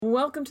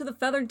Welcome to the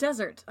Feathered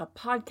Desert, a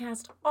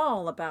podcast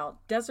all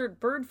about desert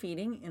bird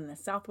feeding in the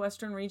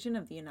southwestern region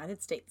of the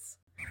United States.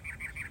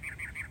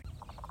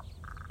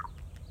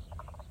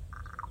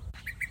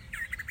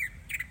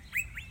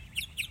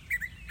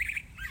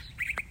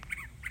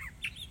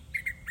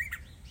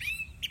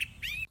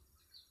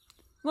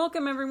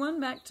 Welcome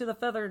everyone back to the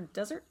Feathered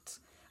Desert.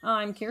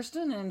 I'm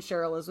Kirsten and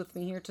Cheryl is with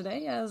me here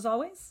today as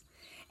always.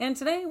 And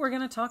today we're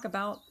going to talk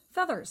about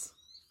feathers.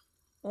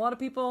 A lot of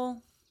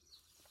people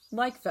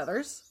like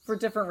feathers for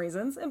different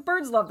reasons, and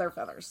birds love their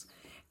feathers.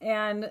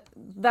 And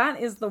that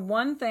is the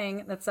one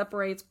thing that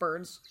separates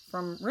birds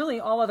from really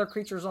all other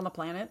creatures on the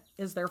planet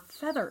is their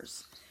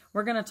feathers.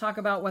 We're going to talk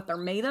about what they're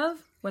made of,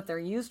 what they're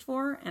used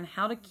for, and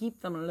how to keep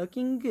them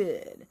looking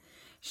good.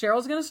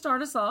 Cheryl's going to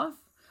start us off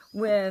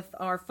with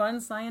our fun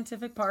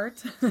scientific part.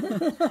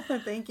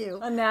 Thank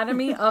you.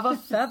 Anatomy of a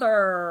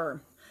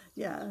feather.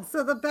 Yeah,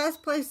 so the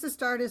best place to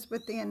start is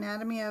with the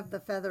anatomy of the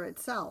feather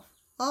itself.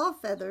 All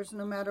feathers,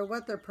 no matter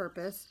what their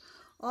purpose,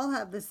 all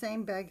have the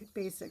same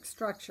basic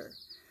structure.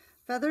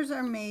 Feathers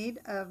are made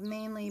of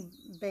mainly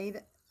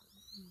beta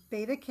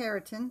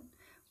keratin,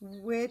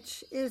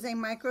 which is a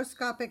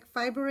microscopic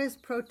fibrous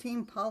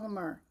protein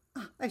polymer.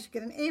 I should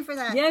get an A for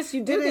that. Yes,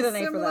 you did get an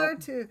A for that. It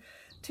is similar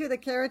to the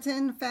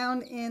keratin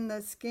found in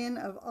the skin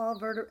of all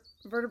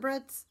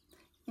vertebrates,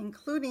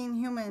 including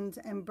humans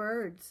and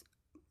birds,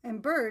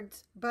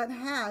 but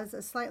has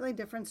a slightly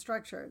different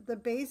structure. The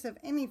base of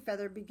any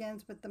feather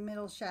begins with the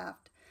middle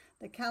shaft.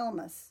 The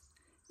calamus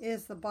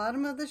is the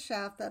bottom of the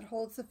shaft that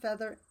holds the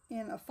feather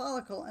in a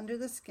follicle under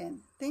the skin.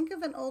 Think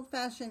of an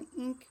old-fashioned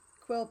ink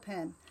quill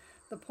pen.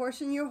 The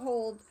portion you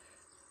hold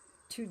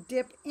to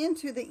dip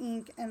into the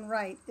ink and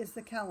write is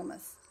the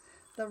calamus.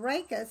 The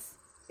rachis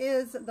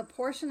is the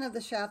portion of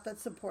the shaft that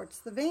supports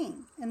the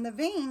vein. And the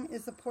vein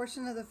is the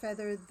portion of the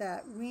feather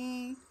that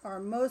we are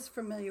most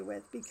familiar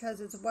with because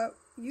it's what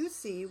you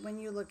see when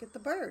you look at the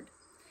bird.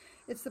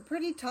 It's the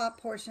pretty top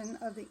portion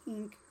of the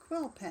ink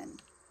quill pen.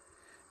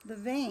 The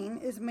vein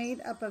is made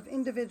up of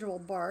individual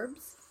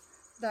barbs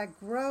that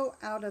grow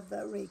out of the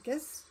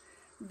rachis.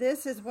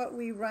 This is what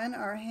we run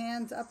our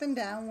hands up and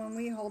down when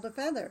we hold a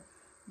feather.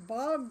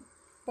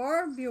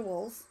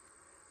 Barbules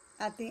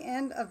at the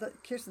end of the...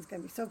 Kirsten's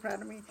going to be so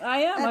proud of me.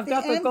 I am. I've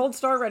got the gold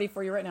star ready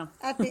for you right now.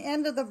 At the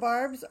end of the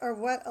barbs are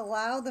what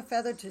allow the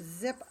feather to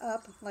zip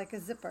up like a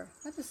zipper.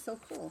 That is so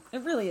cool.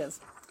 It really is.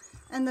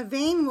 And the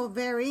vein will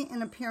vary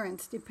in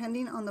appearance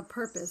depending on the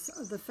purpose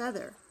of the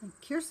feather. And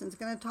Kirsten's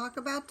going to talk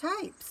about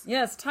types.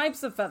 Yes,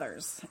 types of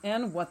feathers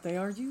and what they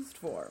are used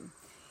for.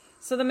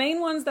 So the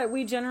main ones that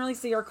we generally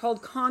see are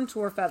called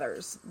contour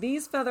feathers.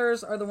 These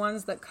feathers are the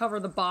ones that cover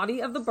the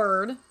body of the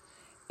bird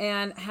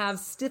and have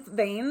stiff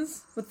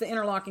veins with the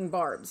interlocking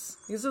barbs.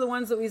 These are the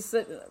ones that we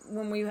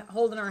when we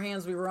hold in our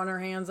hands, we run our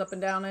hands up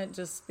and down it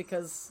just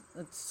because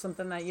it's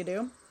something that you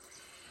do.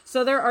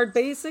 So there are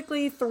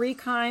basically three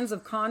kinds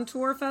of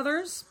contour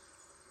feathers,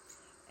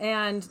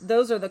 and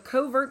those are the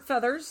covert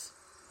feathers.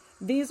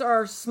 These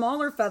are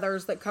smaller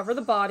feathers that cover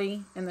the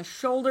body and the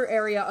shoulder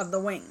area of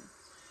the wing.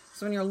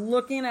 So when you're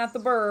looking at the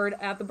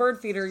bird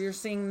feeder, you're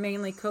seeing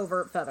mainly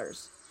covert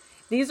feathers.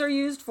 These are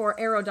used for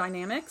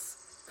aerodynamics,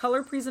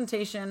 color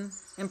presentation,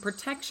 and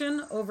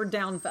protection over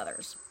down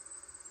feathers.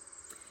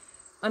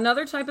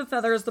 Another type of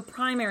feather is the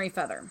primary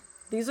feather.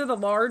 These are the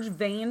large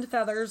veined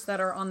feathers that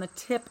are on the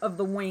tip of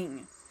the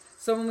wing.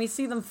 So when we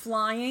see them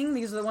flying,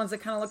 these are the ones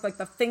that kind of look like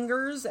the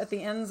fingers at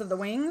the ends of the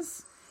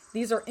wings.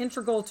 These are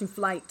integral to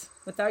flight.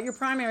 Without your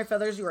primary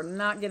feathers, you are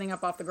not getting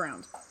up off the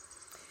ground.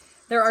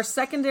 There are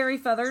secondary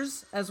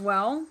feathers as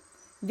well.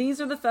 These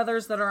are the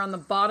feathers that are on the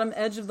bottom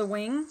edge of the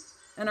wing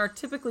and are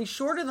typically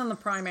shorter than the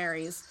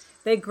primaries.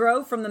 They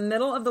grow from the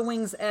middle of the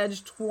wing's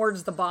edge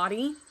towards the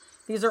body.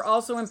 These are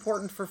also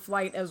important for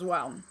flight as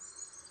well.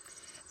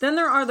 Then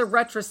there are the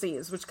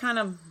rectrices, which kind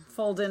of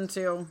fold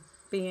into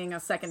being a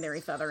secondary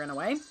feather in a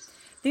way.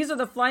 These are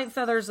the flight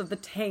feathers of the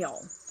tail.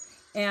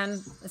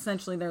 And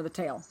essentially they're the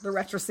tail. The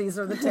rectrices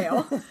are the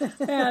tail.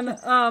 And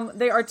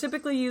they are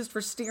typically used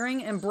for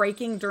steering and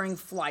braking during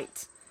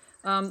flight.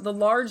 The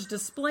large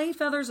display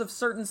feathers of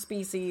certain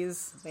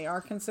species, they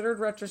are considered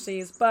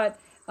rectrices, but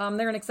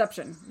they're an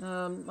exception.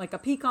 Like a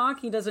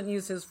peacock, he doesn't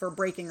use his for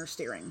braking or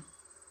steering.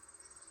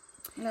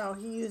 No,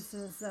 he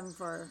uses them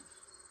for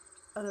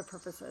other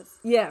purposes.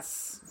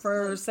 Yes,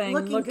 for saying,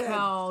 look good.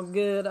 How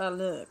good I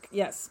look.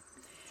 Yes.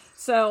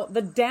 So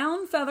the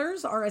down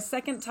feathers are a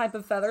second type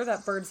of feather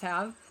that birds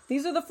have.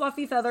 These are the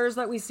fluffy feathers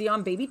that we see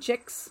on baby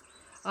chicks.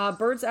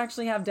 Birds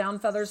actually have down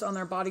feathers on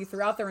their body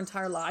throughout their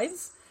entire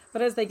lives.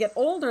 But as they get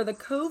older, the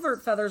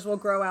covert feathers will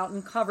grow out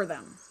and cover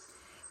them.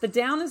 The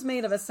down is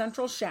made of a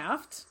central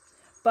shaft,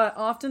 but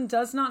often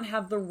does not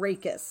have the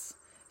rachis.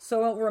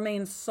 So it will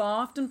remain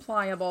soft and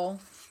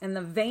pliable, and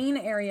the vein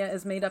area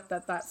is made up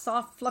of that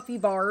soft, fluffy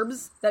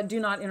barbs that do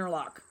not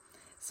interlock.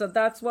 So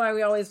that's why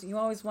you always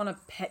just want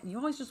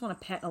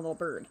to pet a little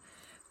bird,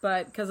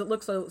 but because it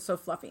looks so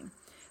fluffy.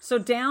 So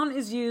down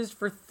is used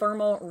for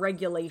thermal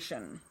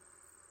regulation.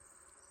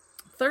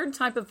 Third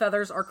type of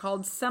feathers are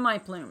called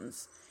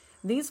semi-plumes.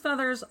 These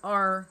feathers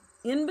are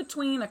in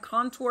between a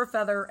contour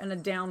feather and a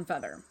down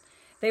feather.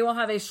 They will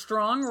have a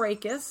strong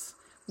rachis,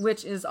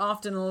 which is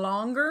often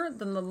longer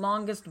than the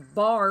longest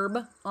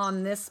barb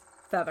on this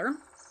feather.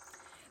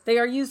 They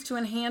are used to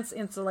enhance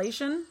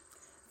insulation,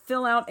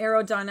 fill out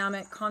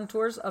aerodynamic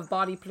contours of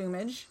body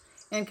plumage,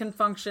 and can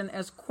function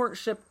as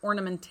courtship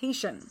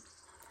ornamentation.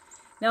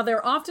 Now,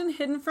 they're often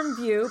hidden from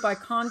view by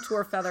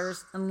contour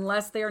feathers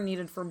unless they are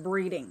needed for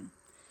breeding.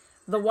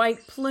 The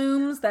white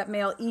plumes that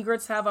male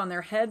egrets have on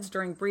their heads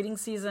during breeding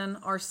season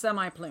are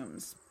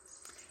semi-plumes.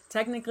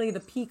 Technically, the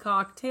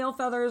peacock tail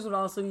feathers would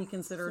also be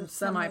considered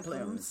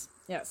semi-plumes.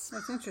 Yes.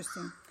 That's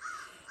interesting.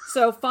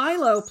 So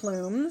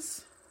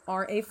phyloplumes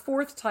are a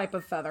fourth type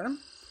of feather,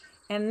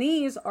 and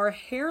these are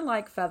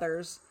hair-like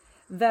feathers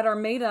that are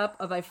made up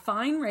of a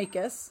fine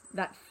rachis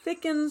that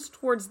thickens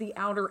towards the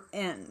outer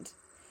end,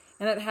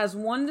 and it has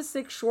 1 to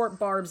 6 short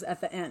barbs at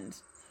the end.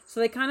 So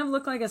they kind of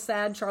look like a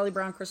sad Charlie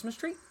Brown Christmas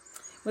tree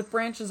with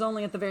branches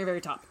only at the very,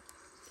 very top.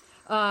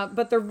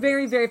 But they're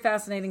very, very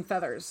fascinating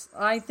feathers.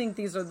 I think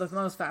these are the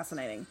most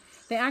fascinating.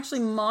 They actually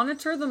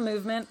monitor the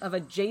movement of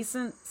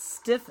adjacent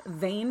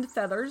stiff-veined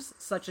feathers,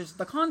 such as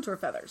the contour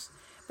feathers.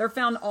 They're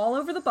found all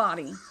over the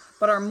body,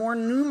 but are more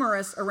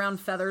numerous around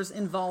feathers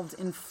involved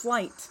in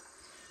flight.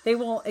 They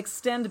will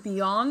extend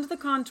beyond the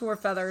contour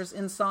feathers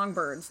in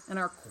songbirds and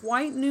are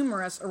quite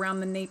numerous around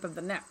the nape of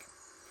the neck.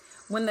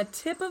 When the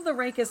tip of the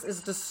rachis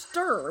is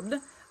disturbed,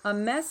 a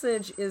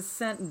message is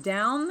sent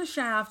down the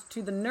shaft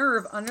to the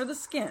nerve under the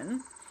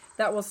skin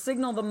that will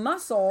signal the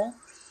muscle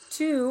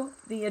to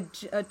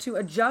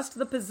adjust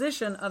the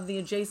position of the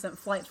adjacent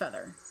flight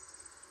feather.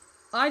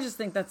 I just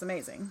think that's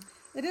amazing.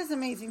 It is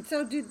amazing.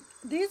 So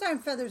these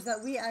aren't feathers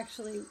that we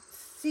actually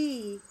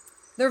see.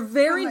 They're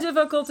very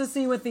difficult to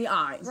see with the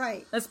eye.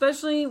 Right.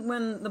 Especially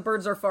when the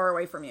birds are far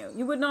away from you.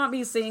 You would not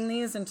be seeing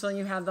these until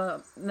you have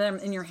them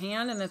in your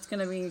hand, and it's going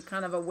to be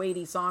kind of a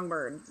weighty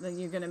songbird. That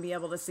you're going to be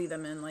able to see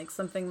them in, like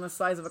something the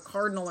size of a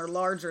cardinal or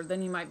larger,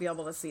 then you might be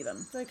able to see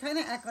them. They kind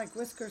of act like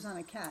whiskers on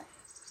a cat.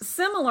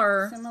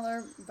 Similar,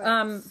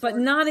 but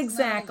not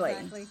exactly.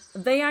 Not exactly.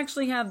 They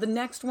actually have the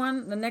next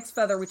one, the next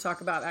feather we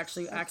talk about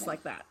actually acts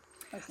like that.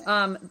 Okay.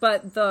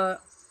 But the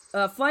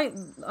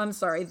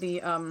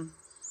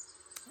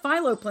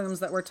phyloplumes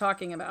that we're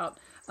talking about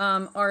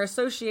are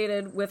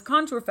associated with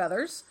contour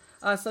feathers,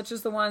 such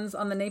as the ones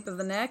on the nape of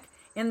the neck,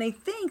 and they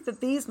think that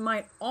these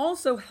might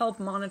also help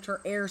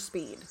monitor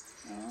airspeed.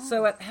 Oh.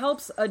 So it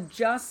helps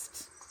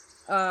adjust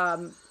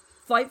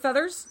flight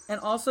feathers and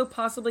also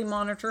possibly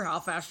monitor how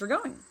fast you're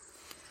going.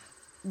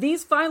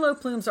 These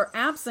phyloplumes are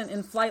absent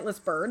in flightless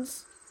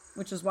birds,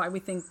 which is why we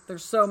think they're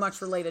so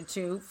much related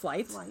to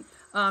flight.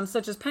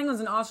 Such as penguins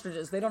and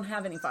ostriches. They don't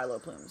have any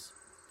phyloplumes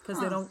because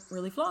they don't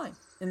really fly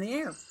in the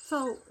air.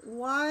 So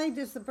why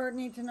does the bird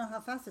need to know how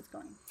fast it's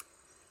going?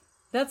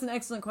 That's an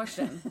excellent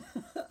question.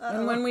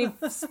 And when we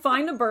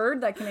find a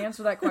bird that can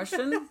answer that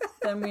question,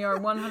 then we are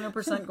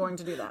 100% going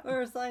to do that.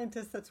 Or a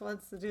scientist that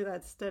wants to do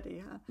that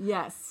study, huh?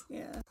 Yes.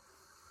 Yeah.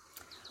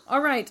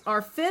 All right.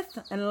 Our fifth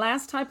and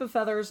last type of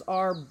feathers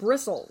are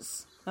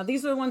bristles. Now,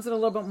 these are the ones that are a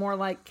little bit more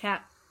like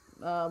cat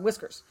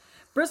whiskers.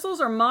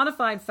 Bristles are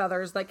modified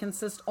feathers that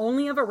consist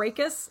only of a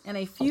rachis and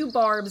a few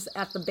barbs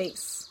at the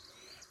base.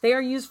 They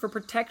are used for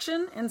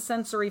protection and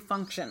sensory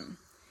function.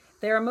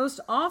 They are most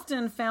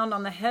often found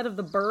on the head of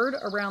the bird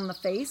around the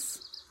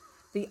face.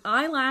 The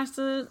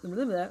eyelashes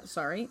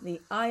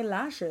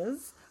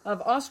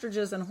of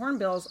ostriches and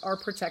hornbills are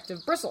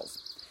protective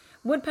bristles.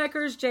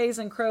 Woodpeckers, jays,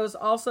 and crows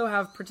also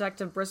have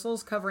protective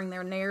bristles covering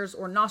their nares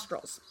or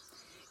nostrils.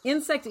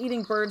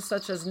 Insect-eating birds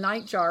such as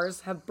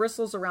nightjars have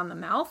bristles around the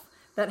mouth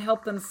that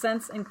help them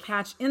sense and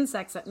catch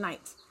insects at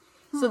night.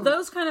 So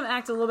those kind of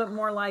act a little bit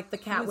more like the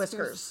cat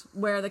whiskers,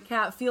 where the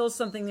cat feels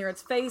something near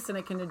its face and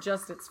it can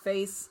adjust its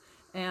face,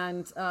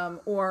 and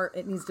or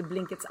it needs to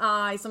blink its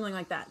eye, something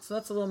like that. So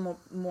that's a little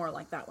more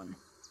like that one.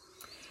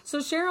 So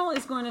Cheryl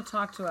is going to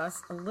talk to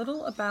us a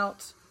little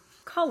about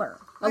color.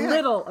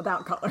 Little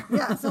about color.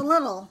 Yes, a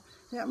little.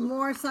 Yeah,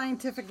 more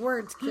scientific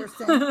words,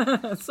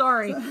 Kirsten.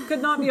 Sorry,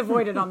 could not be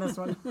avoided on this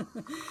one.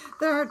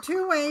 There are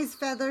two ways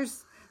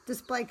feathers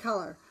display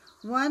color.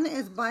 One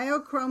is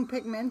biochrome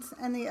pigments,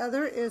 and the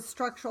other is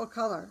structural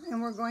color.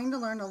 And we're going to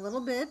learn a little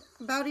bit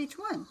about each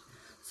one.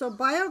 So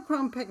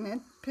biochrome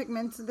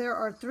pigments, there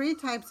are 3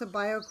 types of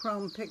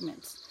biochrome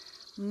pigments.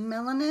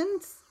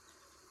 Melanins,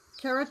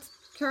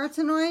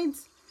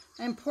 carotenoids,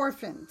 and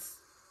porphins.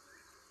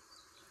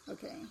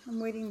 Okay, I'm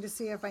waiting to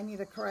see if I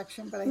need a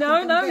correction, but I think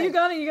I'm good. You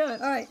got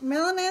it. All right,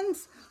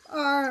 melanins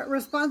are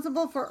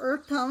responsible for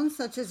earth tones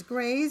such as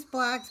grays,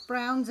 blacks,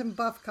 browns, and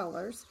buff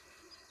colors.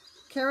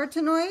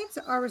 Carotenoids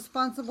are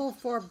responsible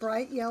for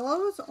bright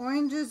yellows,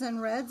 oranges,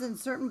 and reds, and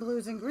certain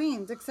blues and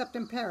greens, except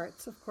in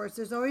parrots. Of course,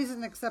 there's always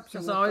an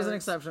exception. There's always an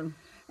exception.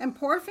 And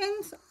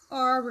porphins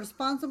are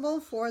responsible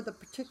for the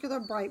particular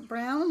bright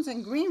browns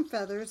and green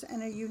feathers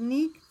and a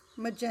unique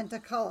magenta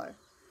color.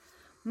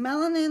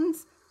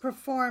 Melanins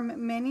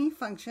perform many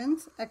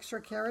functions.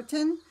 Extra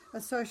keratin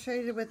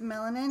associated with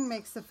melanin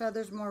makes the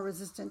feathers more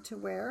resistant to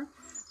wear.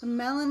 The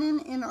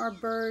melanin in our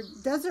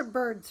desert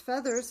bird's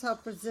feathers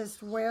help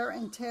resist wear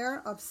and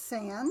tear of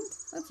sand.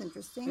 That's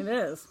interesting. It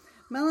is.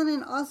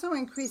 Melanin also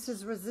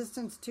increases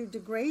resistance to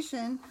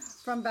degradation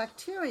from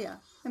bacteria.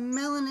 And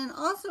melanin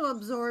also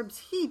absorbs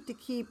heat to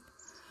keep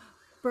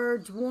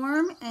birds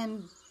warm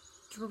and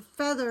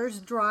feathers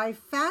dry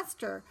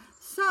faster.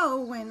 So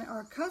when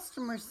our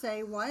customers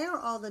say, why are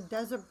all the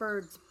desert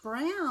birds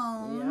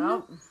brown?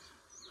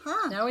 Yep.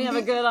 Now we have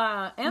a good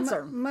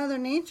answer. Mother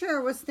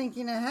Nature was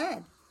thinking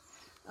ahead.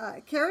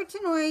 The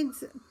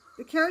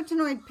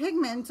carotenoid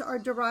pigments are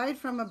derived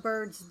from a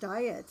bird's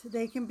diet.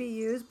 They can be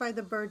used by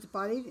the bird's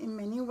body in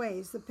many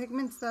ways. The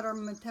pigments that are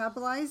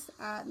metabolized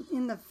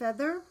in the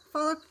feather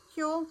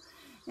follicle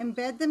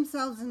embed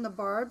themselves in the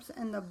barbs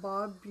and the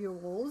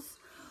barbules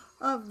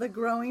of the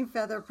growing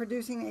feather,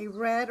 producing a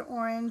red,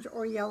 orange,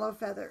 or yellow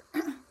feather.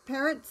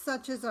 Parrots,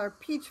 such as our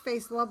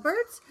peach-faced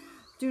lovebirds,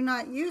 do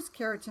not use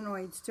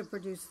carotenoids to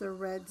produce their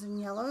reds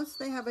and yellows.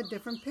 They have a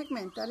different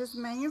pigment that is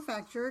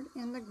manufactured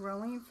in the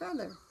growing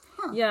feather.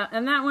 Huh. Yeah,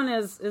 and that one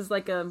is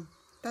like a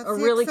That's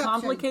really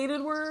exception.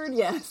 complicated word.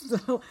 Yes,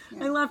 so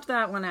Yeah. I left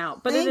that one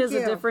out. But Thank it is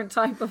you. a different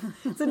type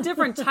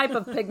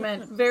of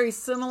pigment, very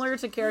similar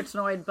to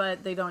carotenoid,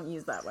 but they don't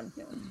use that one.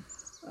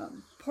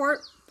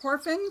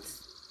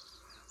 Porphins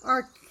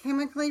are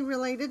chemically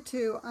related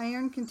to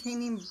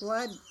iron-containing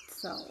blood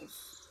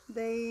cells.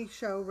 They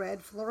show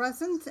red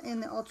fluorescence in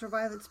the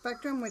ultraviolet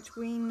spectrum, which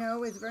we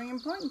know is very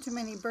important to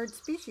many bird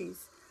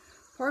species.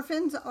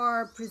 Porphins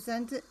are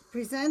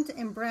present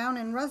in brown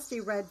and rusty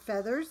red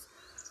feathers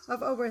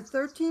of over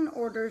 13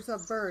 orders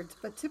of birds,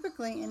 but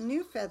typically in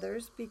new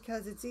feathers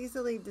because it's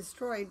easily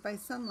destroyed by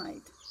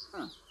sunlight.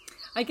 Huh.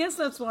 I guess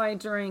that's why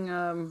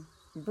during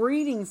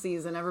breeding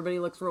season, everybody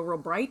looks real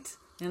bright.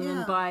 And then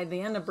Yeah. by the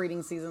end of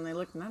breeding season, they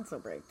look not so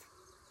bright.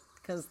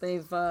 Because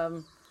they've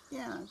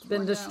It's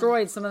been worn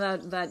destroyed. Some of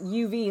that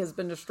UV has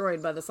been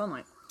destroyed by the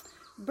sunlight.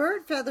 down.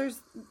 Bird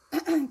feathers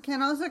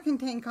can also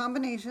contain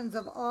combinations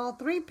of all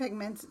three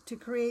pigments to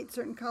create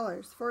certain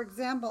colors. For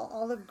example,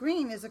 olive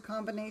green is a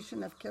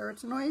combination of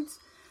carotenoids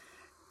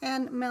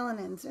and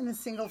melanins in a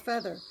single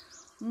feather,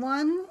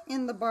 one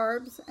in the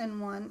barbs and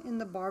one in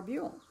the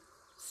barbule.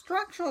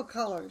 Structural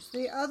colors.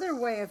 The other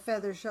way a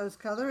feather shows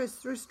color is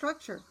through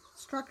structure.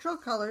 Structural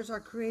colors are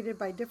created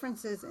by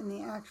differences in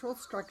the actual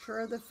structure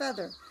of the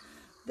feather.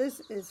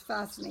 This is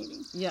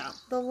fascinating. Yeah.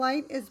 The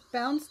light is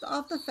bounced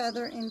off the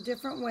feather in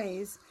different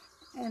ways,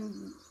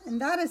 and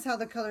that is how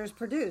the color is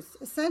produced.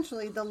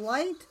 Essentially, the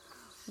light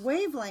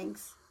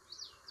wavelengths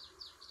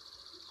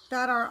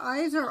that our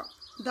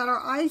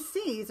eye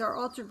sees are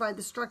altered by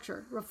the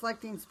structure,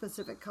 reflecting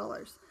specific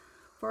colors.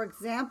 For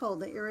example,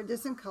 the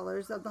iridescent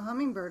colors of the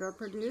hummingbird are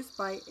produced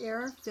by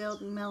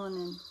air-filled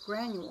melanin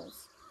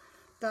granules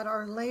that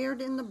are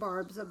layered in the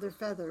barbs of their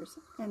feathers,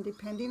 and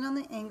depending on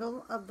the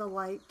angle of the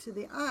light to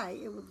the eye,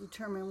 it will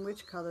determine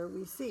which color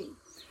we see.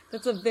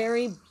 That's a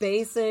very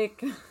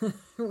basic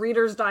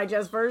Reader's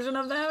Digest version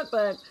of that,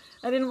 but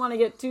I didn't want to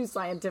get too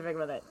scientific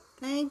with it.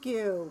 Thank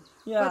you.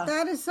 Yeah. But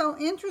that is so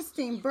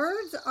interesting.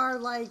 Birds are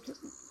like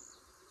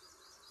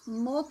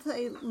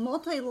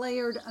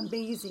multi-layered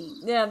amazing.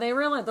 Yeah,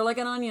 they're like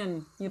an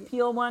onion. You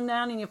peel one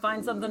down and you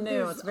find something new.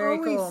 There's It's very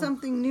always cool.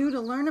 something new to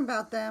learn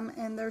about them,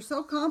 and they're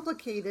so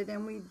complicated,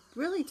 and we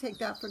really take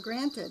that for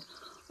granted.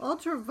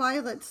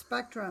 Ultraviolet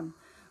spectrum.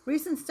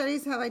 Recent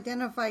studies have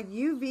identified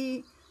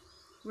UV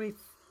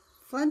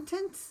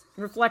reflectance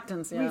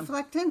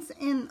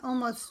in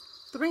almost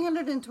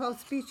 312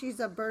 species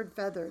of bird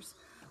feathers.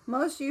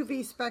 Most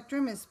UV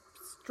spectrum is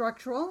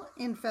structural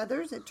in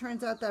feathers. It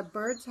turns out that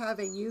birds have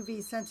a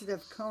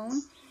UV-sensitive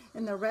cone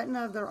in the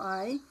retina of their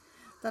eye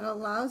that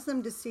allows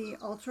them to see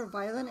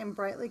ultraviolet and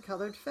brightly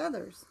colored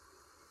feathers.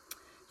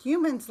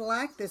 Humans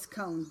lack this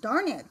cone.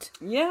 Darn it.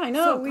 Yeah, I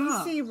know. So we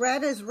see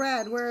red as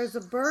red, whereas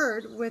a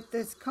bird with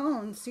this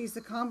cone sees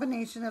the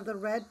combination of the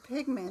red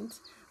pigment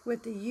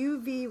with the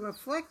UV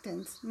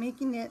reflectance,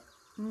 making it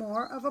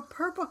more of a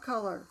purple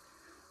color.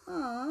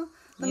 The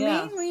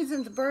main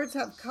reasons birds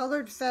have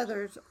colored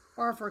feathers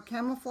are for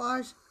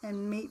camouflage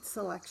and mate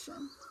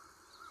selection.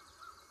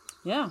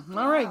 Yeah,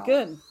 all right,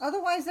 good.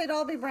 Otherwise, they'd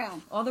all be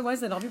brown.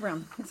 Otherwise, they'd all be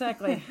brown.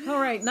 Exactly. All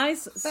right,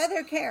 nice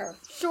Feather care.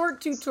 short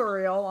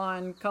tutorial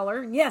on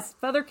color. Yes,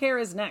 feather care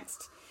is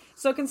next.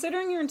 So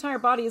considering your entire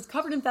body is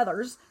covered in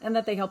feathers and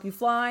that they help you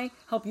fly,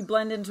 help you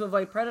blend in to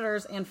avoid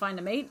predators, and find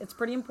a mate, it's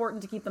pretty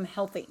important to keep them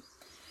healthy.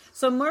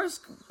 So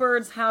most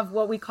birds have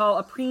what we call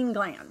a preen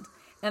gland,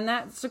 and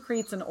that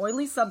secretes an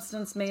oily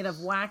substance made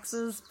of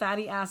waxes,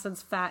 fatty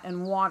acids, fat,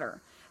 and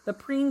water. The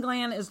preen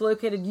gland is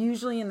located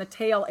usually in the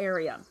tail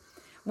area.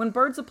 When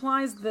birds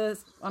apply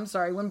this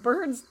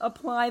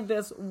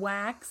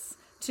wax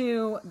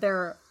to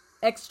their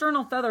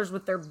external feathers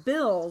with their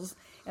bills,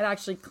 it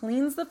actually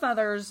cleans the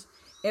feathers,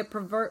 it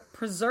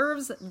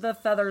preserves the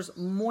feathers'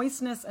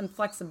 moistness and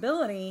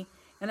flexibility,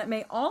 and it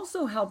may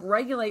also help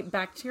regulate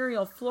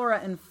bacterial flora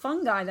and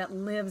fungi that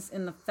lives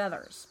in the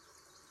feathers.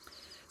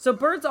 So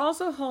birds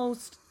also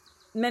host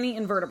many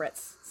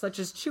invertebrates, such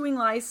as chewing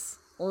lice,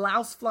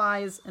 louse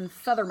flies, and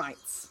feather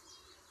mites.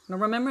 Now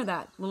remember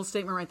that little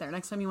statement right there.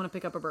 Next time you want to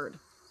pick up a bird.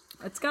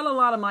 It's got a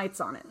lot of mites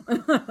on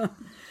it.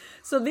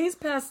 So these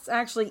pests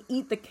actually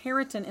eat the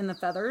keratin in the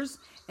feathers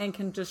and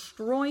can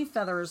destroy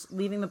feathers,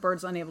 leaving the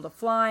birds unable to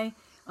fly,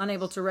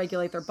 unable to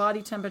regulate their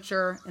body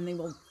temperature, and they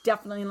will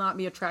definitely not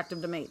be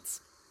attractive to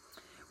mates.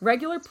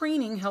 Regular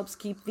preening helps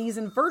keep these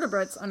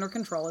invertebrates under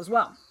control as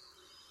well.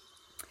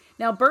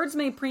 Now, birds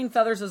may preen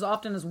feathers as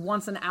often as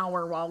once an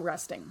hour while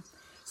resting.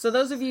 So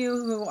those of you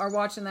who are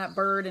watching that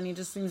bird and he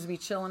just seems to be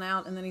chilling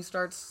out and then he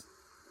starts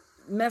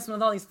messing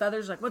with all these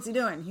feathers, like, what's he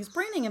doing? He's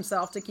preening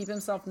himself to keep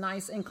himself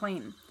nice and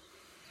clean.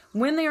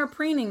 When they are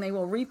preening, they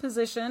will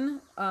reposition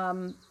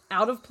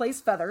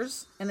out-of-place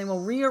feathers, and they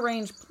will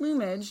rearrange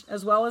plumage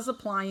as well as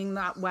applying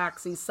that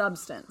waxy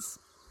substance.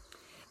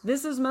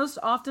 This is most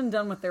often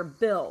done with their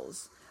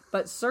bills,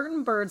 but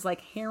certain birds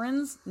like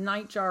herons,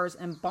 nightjars,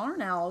 and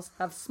barn owls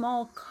have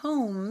small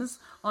combs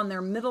on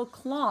their middle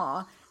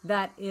claw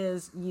that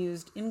is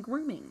used in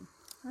grooming.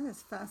 That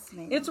is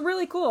fascinating. It's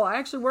really cool. I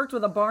actually worked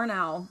with a barn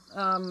owl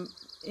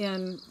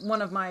in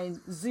one of my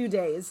zoo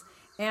days,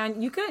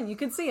 and you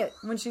could see it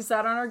when she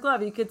sat on her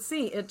glove. You could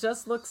see it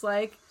just looks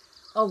like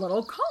a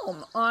little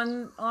comb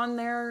on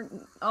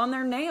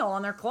their nail,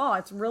 on their claw.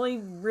 It's really,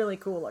 really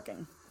cool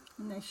looking.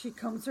 And then she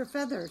combs her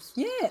feathers.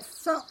 Yes.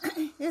 So,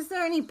 is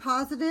there any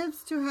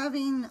positives to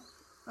having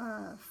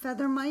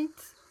feather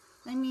mites?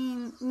 I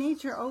mean,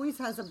 nature always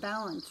has a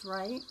balance,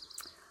 right?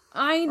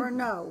 Or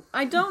no?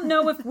 I don't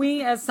know if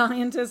we as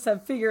scientists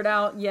have figured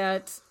out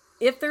yet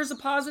if there's a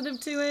positive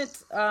to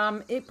it.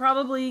 It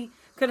probably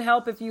could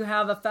help if you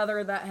have a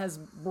feather that has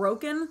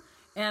broken,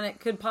 and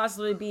it could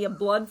possibly be a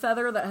blood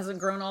feather that hasn't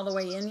grown all the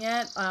way in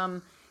yet.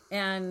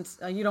 And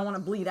you don't want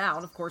to bleed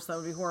out. Of course, that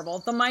would be horrible.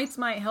 The mites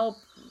might help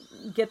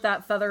get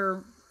that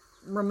feather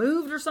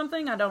removed or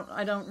something. I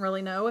don't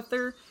really know if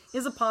there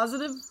is a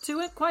positive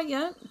to it quite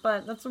yet,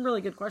 but that's a really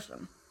good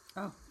question.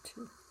 Oh,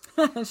 two.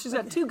 She's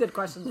got two good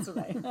questions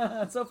today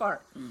so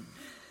far.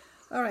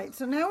 All right,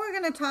 so now we're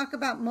going to talk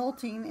about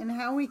molting and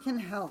how we can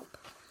help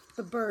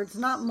the birds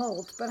not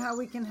molt, but how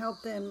we can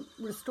help them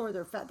restore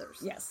their feathers.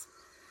 Yes.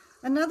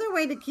 Another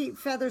way to keep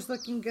feathers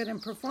looking good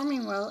and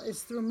performing well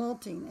is through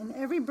molting, and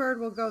every bird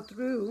will go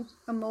through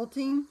a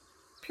molting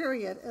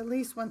period at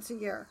least once a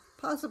year,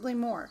 possibly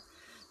more.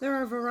 There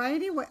are a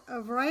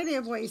variety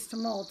of ways to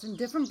molt, and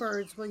different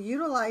birds will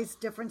utilize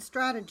different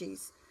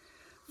strategies.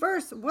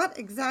 First, what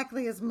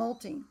exactly is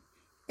molting?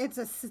 It's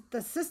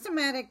the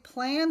systematic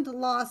planned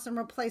loss and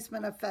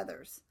replacement of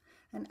feathers.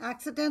 An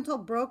accidental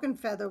broken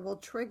feather will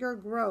trigger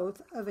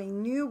growth of a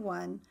new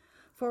one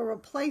for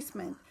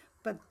replacement,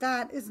 but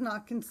that is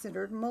not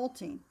considered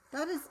molting.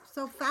 That is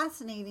so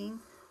fascinating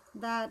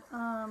that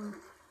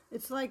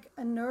it's like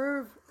a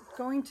nerve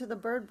going to the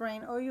bird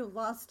brain. Oh, you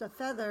lost a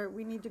feather.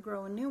 We need to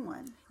grow a new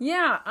one.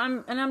 Yeah,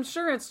 I'm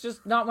sure it's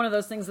just not one of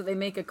those things that they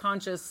make a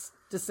conscious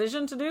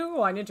decision to do.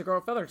 Oh, I need to grow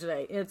a feather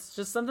today. It's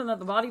just something that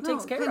the body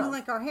takes care of. Kind of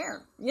like our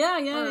hair. Yeah,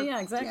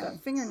 exactly. Yeah,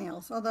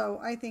 fingernails. Although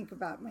I think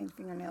about my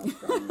fingernails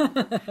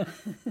growing.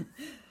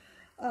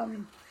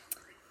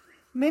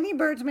 Many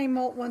birds may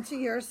molt once a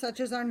year,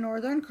 such as our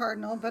northern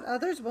cardinal, but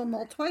others will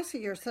molt twice a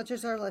year, such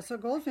as our lesser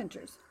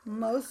goldfinches.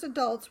 Most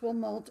adults will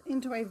molt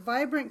into a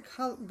vibrant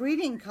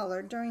breeding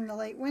color during the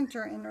late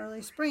winter and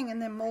early spring,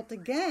 and then molt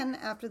again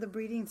after the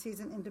breeding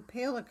season into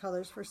paler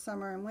colors for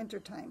summer and winter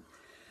time.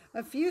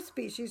 A few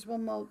species will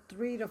molt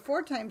 3 to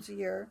 4 times a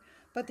year,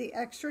 but the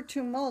extra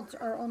 2 molts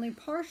are only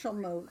partial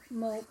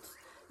molts,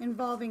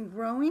 involving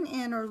growing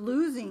in or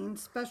losing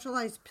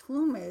specialized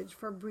plumage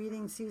for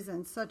breeding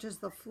seasons, such as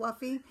the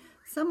fluffy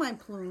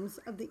semi-plumes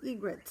of the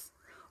egrets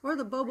or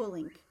the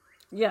bobolink.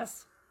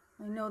 Yes.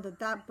 I know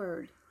that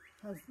bird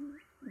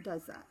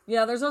does that.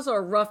 Yeah, there's also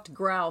a ruffed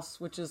grouse,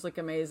 which is like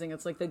amazing.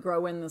 It's like they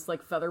grow in this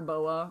like feather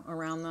boa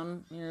around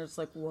them. You're just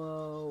like,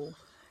 whoa.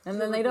 And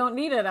then they don't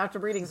need it after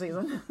breeding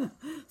season.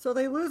 So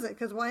they lose it,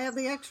 because why have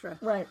the extra?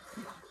 Right.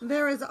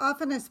 There is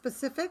often a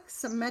specific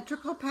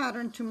symmetrical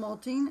pattern to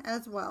molting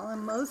as well,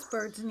 and most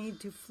birds need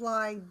to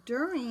fly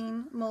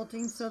during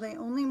molting, so they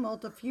only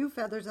molt a few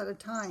feathers at a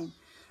time,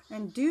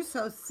 and do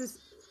so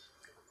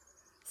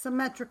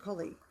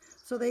symmetrically,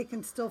 so they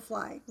can still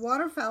fly.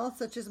 Waterfowl,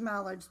 such as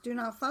mallards, do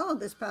not follow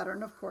this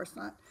pattern, of course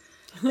not.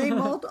 They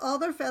molt all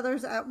their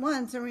feathers at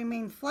once and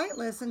remain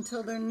flightless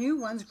until their new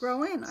ones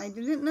grow in. I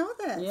didn't know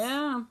this.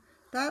 Yeah.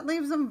 That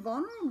leaves them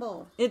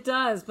vulnerable. It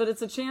does, but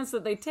it's a chance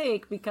that they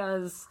take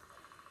because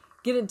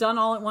get it done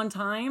all at one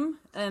time,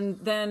 and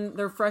then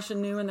they're fresh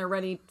and new and they're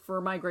ready for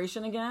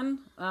migration again.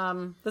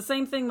 The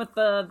same thing with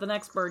the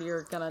next bird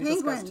you're going to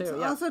discuss too.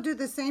 Penguins also do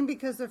the same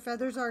because their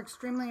feathers are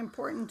extremely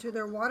important to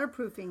their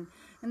waterproofing,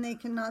 and they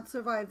cannot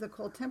survive the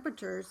cold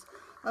temperatures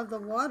of the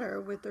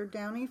water with their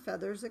downy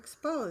feathers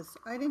exposed.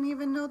 I didn't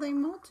even know they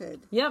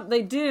molted. Yep,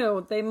 they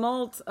do. They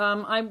molt.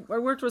 I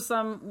worked with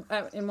some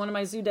in one of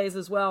my zoo days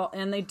as well,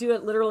 and they do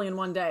it literally in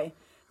one day.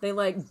 they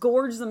like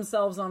gorge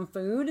themselves on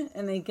food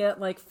and they get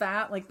like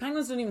fat. Like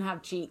penguins don't even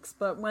have cheeks,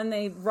 but when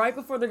they, right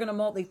before they're going to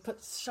molt, they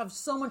shove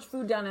so much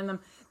food down in them.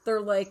 Their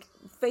like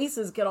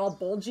faces get all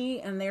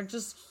bulgy and they're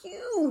just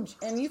huge.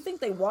 And you think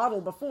they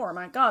waddle before.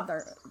 My God,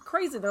 they're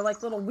crazy. They're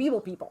like little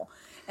weeble people.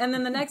 And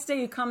then the next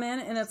day you come in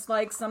and it's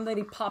like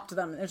somebody popped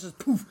them. It's just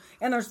poof.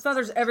 And there's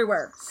feathers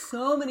everywhere.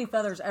 So many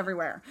feathers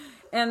everywhere.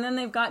 And then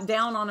they've got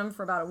down on them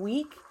for about a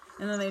week.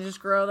 And then they just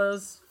grow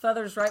those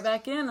feathers right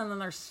back in. And then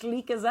they're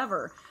sleek as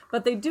ever.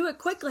 But they do it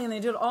quickly and they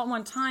do it all at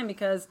one time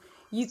because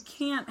you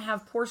can't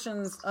have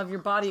portions of your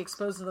body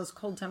exposed to those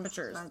cold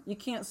temperatures. Right. You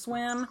can't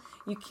swim.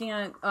 You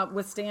can't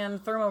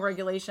withstand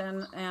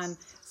thermoregulation. And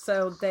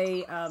so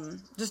they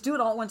just do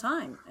it all at one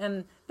time.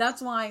 And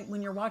that's why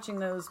when you're watching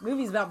those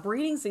movies about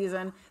breeding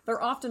season,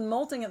 they're often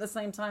molting at the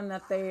same time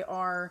that they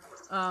are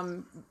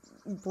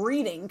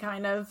breeding,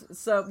 kind of.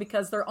 So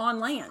because they're on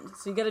land.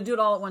 So you got to do it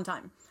all at one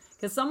time.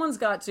 Because someone's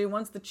got to,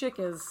 once the chick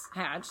is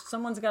hatched,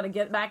 someone's got to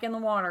get back in the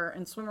water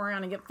and swim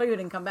around and get food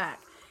and come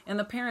back. And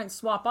the parents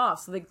swap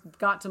off, so they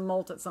got to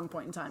molt at some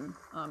point in time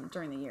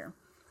during the year.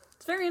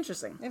 It's very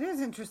interesting. It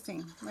is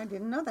interesting. I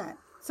didn't know that.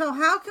 So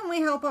how can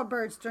we help our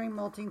birds during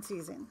molting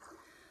season?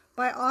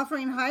 By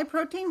offering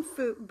high-protein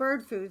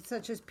bird food,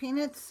 such as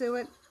peanuts,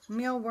 suet,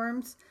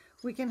 mealworms,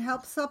 we can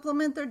help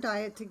supplement their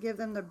diet to give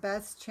them the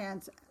best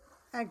chance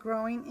at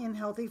growing in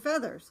healthy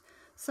feathers.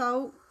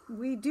 So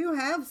we do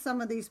have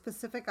some of these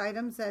specific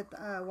items at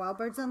Wild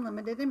Birds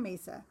Unlimited in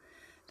Mesa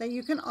that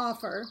you can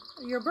offer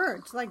your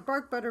birds, like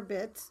bark butter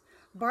bits.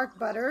 Bark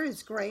butter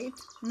is great.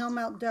 No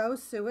melt dough,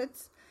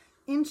 suets,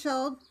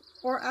 in-shell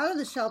or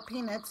out-of-the-shell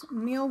peanuts,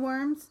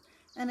 mealworms,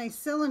 and a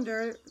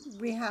cylinder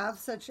we have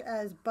such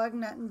as bug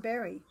nut and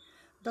berry.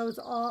 Those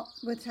all,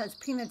 which has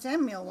peanuts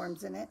and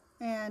mealworms in it,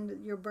 and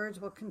your birds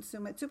will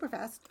consume it super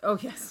fast. Oh,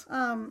 yes.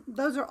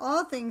 Those are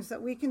all things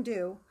that we can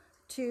do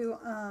to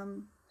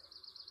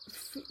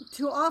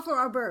offer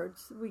our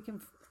birds. We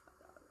can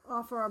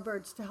offer our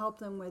birds to help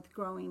them with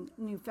growing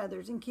new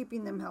feathers and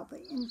keeping them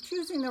healthy. And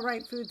choosing the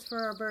right foods for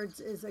our birds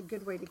is a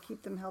good way to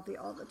keep them healthy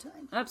all the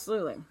time.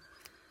 Absolutely.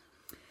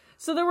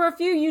 So there were a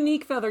few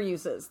unique feather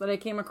uses that I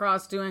came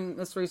across doing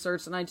this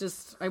research, and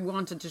I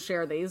wanted to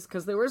share these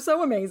because they were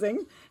so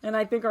amazing, and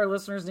I think our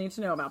listeners need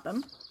to know about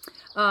them.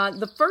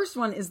 The first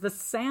one is the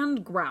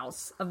sand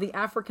grouse of the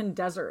African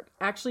desert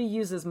actually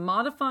uses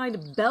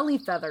modified belly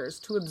feathers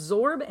to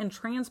absorb and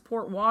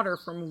transport water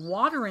from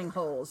watering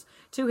holes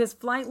to his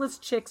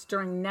flightless chicks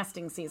during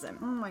nesting season.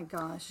 Oh my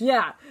gosh.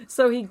 Yeah.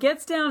 So he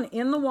gets down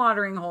in the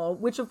watering hole,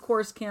 which of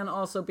course can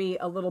also be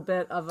a little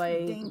bit of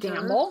a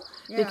gamble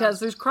because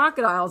there's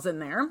crocodiles in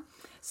there.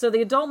 So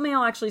the adult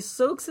male actually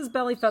soaks his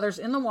belly feathers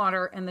in the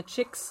water, and the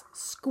chicks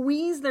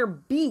squeeze their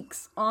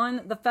beaks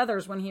on the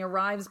feathers when he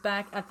arrives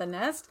back at the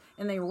nest,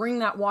 and they wring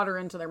that water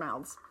into their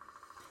mouths.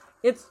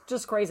 It's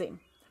just crazy.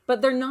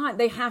 But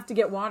they have to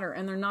get water,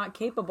 and they're not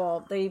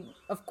capable.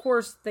 Of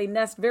course, they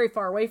nest very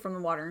far away from the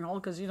watering hole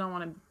because you don't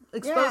want to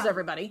expose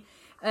everybody.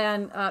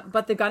 And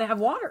but they've got to have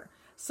water.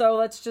 So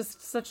that's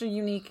just such a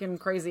unique and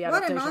crazy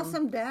adaptation. What an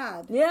awesome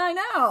dad. Yeah, I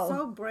know.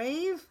 So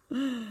brave.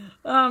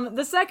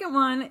 The second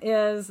one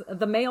is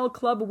the male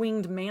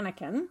club-winged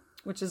manakin,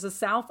 which is a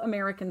South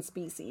American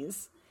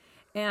species.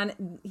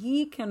 And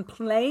he can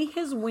play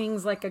his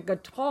wings like a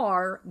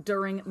guitar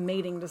during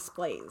mating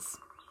displays.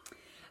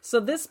 So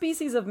this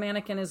species of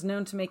manakin is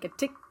known to make a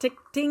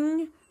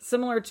tick-tick-ting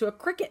similar to a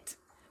cricket.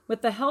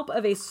 With the help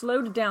of a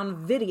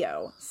slowed-down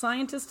video,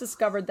 scientists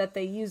discovered that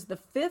they use the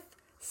fifth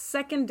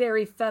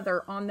secondary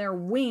feather on their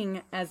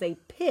wing as a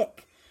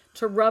pick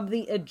to rub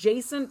the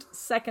adjacent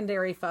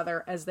secondary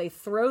feather as they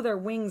throw their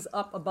wings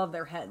up above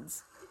their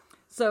heads.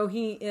 So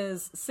he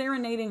is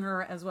serenading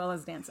her as well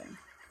as dancing.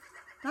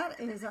 That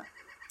is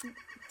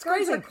it's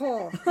crazy.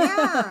 Cool.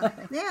 Yeah.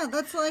 Yeah,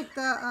 that's like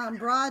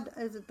the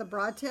is it the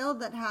broadtail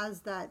that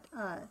has that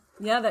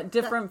that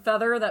different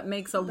feather that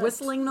makes a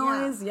whistling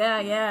noise.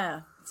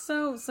 Yeah.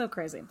 So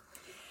crazy.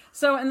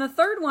 So, and the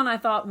third one I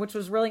thought, which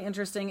was really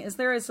interesting, is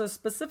there is a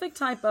specific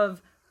type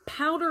of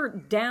powder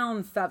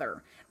down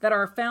feather that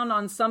are found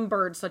on some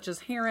birds, such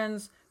as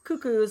herons,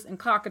 cuckoos, and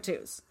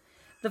cockatoos.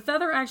 The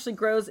feather actually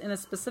grows in a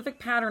specific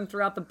pattern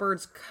throughout the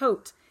bird's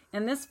coat,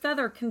 and this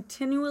feather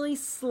continually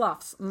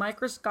sloughs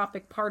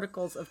microscopic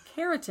particles of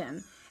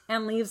keratin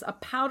and leaves a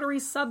powdery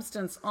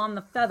substance on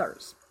the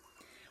feathers.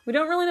 We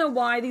don't really know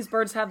why these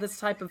birds have this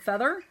type of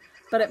feather,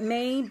 but it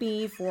may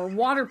be for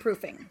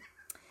waterproofing.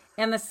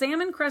 And the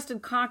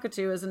salmon-crested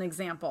cockatoo is an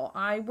example.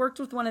 I worked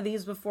with one of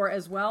these before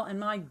as well, and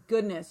my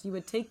goodness, you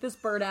would take this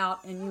bird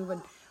out and you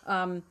would,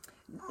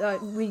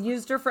 we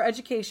used her for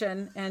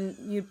education, and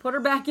you'd put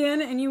her back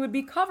in and you would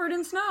be covered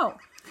in snow.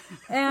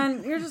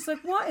 And you're just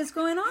like, what is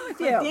going on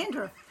with you? Like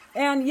dandruff.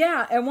 And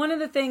and one of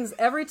the things,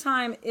 every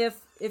time if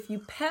you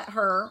pet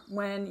her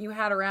when you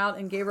had her out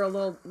and gave her a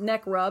little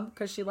neck rub,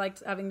 because she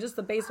liked having just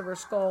the base of her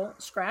skull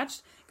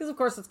scratched, because of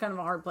course it's kind of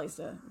a hard place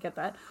to get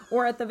that,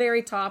 or at the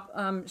very top,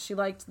 she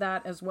liked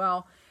that as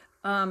well.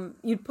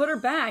 You'd put her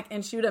back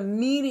and she would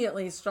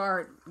immediately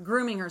start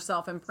grooming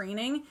herself and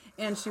preening,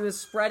 and she was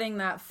spreading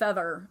that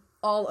feather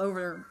all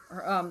over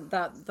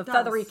her, the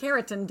feathery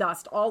keratin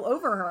dust all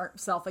over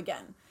herself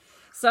again.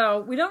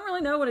 So we don't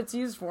really know what it's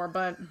used for,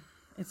 but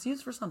it's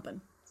used for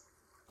something.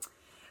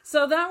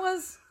 So that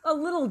was a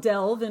little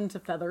delve into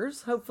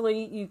feathers.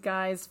 Hopefully you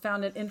guys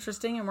found it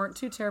interesting and weren't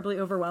too terribly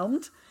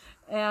overwhelmed.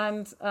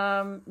 And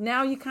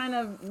now you kind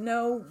of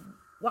know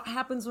what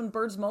happens when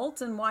birds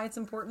molt and why it's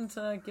important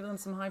to give them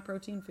some high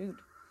protein food.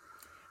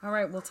 All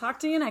right, we'll talk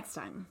to you next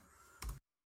time.